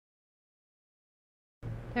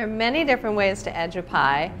There are many different ways to edge a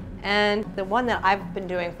pie, and the one that I've been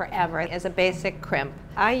doing forever is a basic crimp.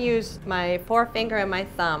 I use my forefinger and my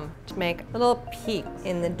thumb to make little peaks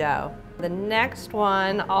in the dough. The next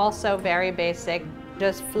one, also very basic,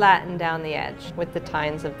 just flatten down the edge with the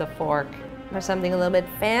tines of the fork. For something a little bit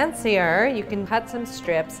fancier, you can cut some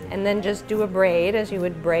strips and then just do a braid as you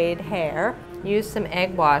would braid hair. Use some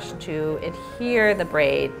egg wash to adhere the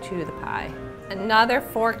braid to the pie. Another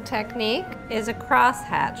fork technique is a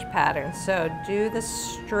crosshatch pattern. So do the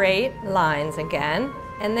straight lines again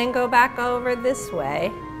and then go back over this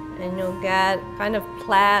way and you'll get kind of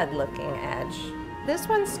plaid looking edge. This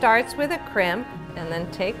one starts with a crimp and then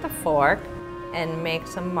take the fork and make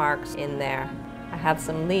some marks in there. I have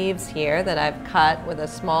some leaves here that I've cut with a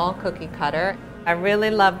small cookie cutter. I really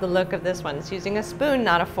love the look of this one. It's using a spoon,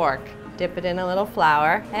 not a fork. Dip it in a little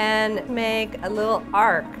flour and make a little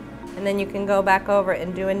arc. And then you can go back over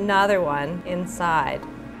and do another one inside.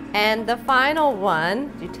 And the final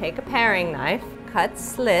one, you take a paring knife, cut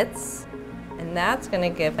slits, and that's going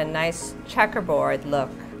to give a nice checkerboard look.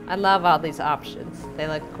 I love all these options. They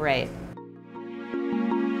look great.